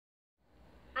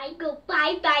I go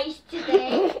bye-byes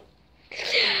today.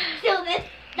 So this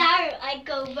now I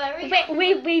go very...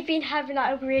 We've been having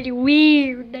like a really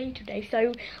weird day today,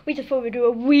 so we just thought we'd do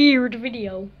a weird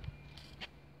video.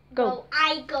 Go. Oh,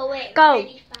 I go it Go.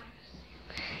 really fast.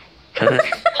 Help!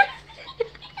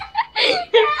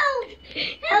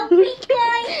 Help me,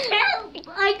 guys! Help!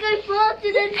 I go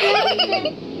faster than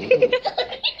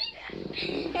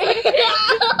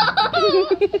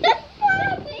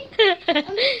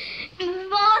I'm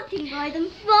farting, guys. I'm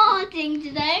farting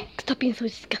today. Stop being so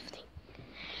disgusting.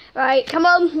 Right, come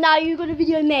on. Now you're gonna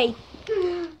video me.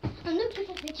 I'm not good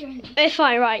at videoing. It's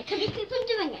fine, right? Can we keep on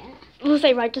doing it? We'll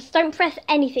say, right, just don't press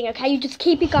anything, okay? You just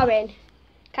keep it going.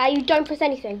 Okay, you don't press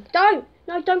anything. Don't!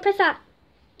 No, don't press that.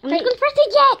 I'm not going to press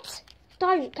it yet!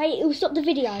 Don't, okay? It will stop the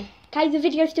video. Okay, the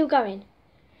video's still going.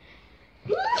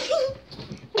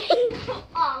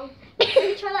 Oh, let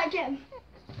me try that again.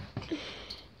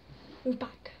 Move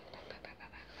back.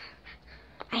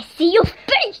 I see your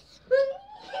face!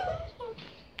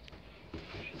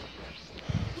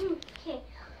 Okay,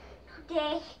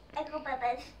 today I go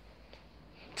bye-byes.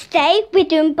 Today we're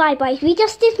doing bye-byes. We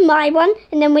just did my one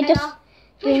and then we're just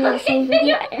doing the same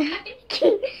video.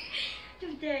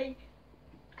 Today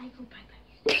I go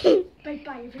bye-bye.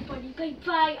 Bye-bye everybody.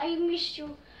 Bye-bye. I miss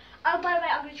you. Oh, by the way,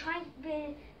 I'm gonna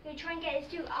try and get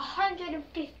this to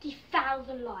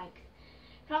 150,000 likes.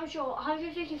 And I'm sure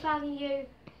 150,000 of you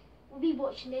will be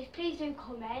watching this. Please do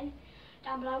comment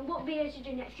down below what videos to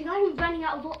do next, because I'm running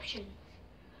out of options.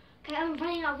 Okay, I'm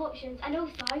running out of options. And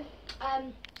also,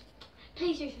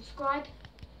 please do subscribe.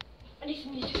 I need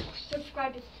some new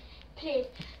subscribers, please.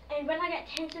 And when I get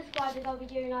 10 subscribers, I'll be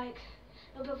doing like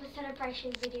a little bit of a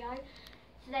celebration video.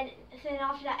 So then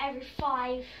after that, every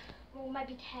 5 or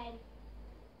maybe 10,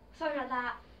 something like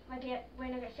that. Maybe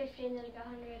when I get 15, then I get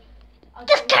 100.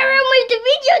 Just carry on with the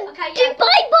video. Okay, do yeah,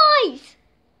 bye-byes.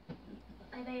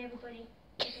 Bye-bye, everybody.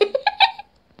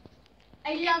 I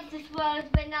love this world,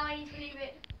 but now I need to leave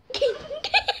it.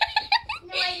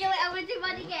 No, I know it. I will do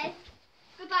mine again.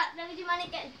 Go back. Let me do mine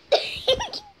again.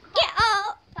 Get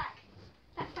up. Back.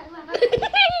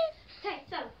 Okay,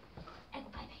 so, I go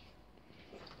bye-bye.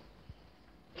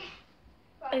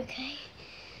 Right. Okay.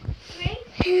 3.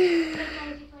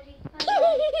 Bye-bye, everybody.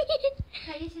 Bye-bye.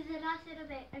 Okay, this is the last little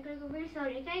bit. I'm going to go really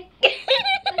slowly, okay?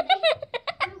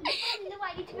 No, I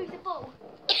need to move the ball.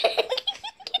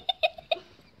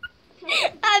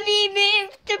 Have you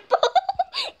moved the ball?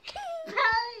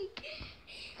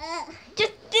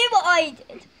 Just do what I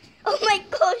did. Oh my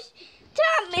gosh.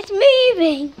 Damn, it's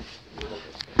moving.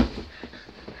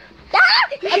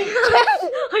 I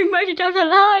made it out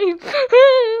alive.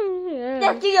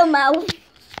 Let's do your mouth.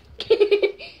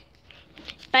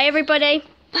 Bye, everybody.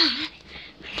 Bye.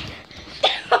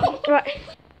 Right.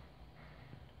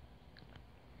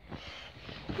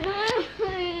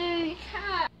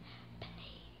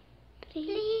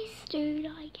 Please do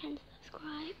like and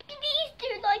subscribe. Please do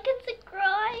like and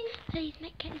subscribe. Please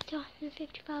make it to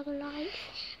 150,000 likes.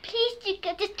 Please do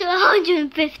get this to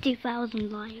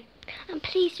 150,000 likes. And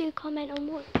please do comment on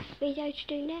what video to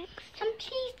do next. And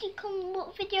please do comment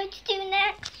what video to do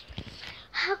next.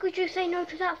 How could you say no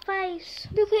to that face?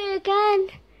 Look at it again.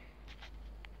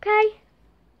 Okay?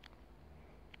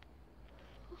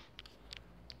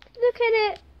 Look at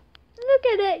it. Look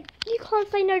at it. You can't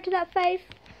say no to that face.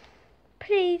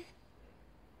 Please.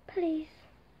 Please.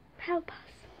 Help us.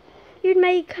 You'd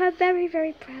make her very,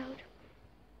 very proud.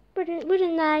 Wouldn't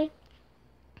they?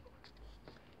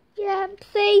 Yeah,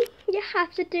 see? You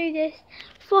have to do this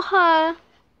for her.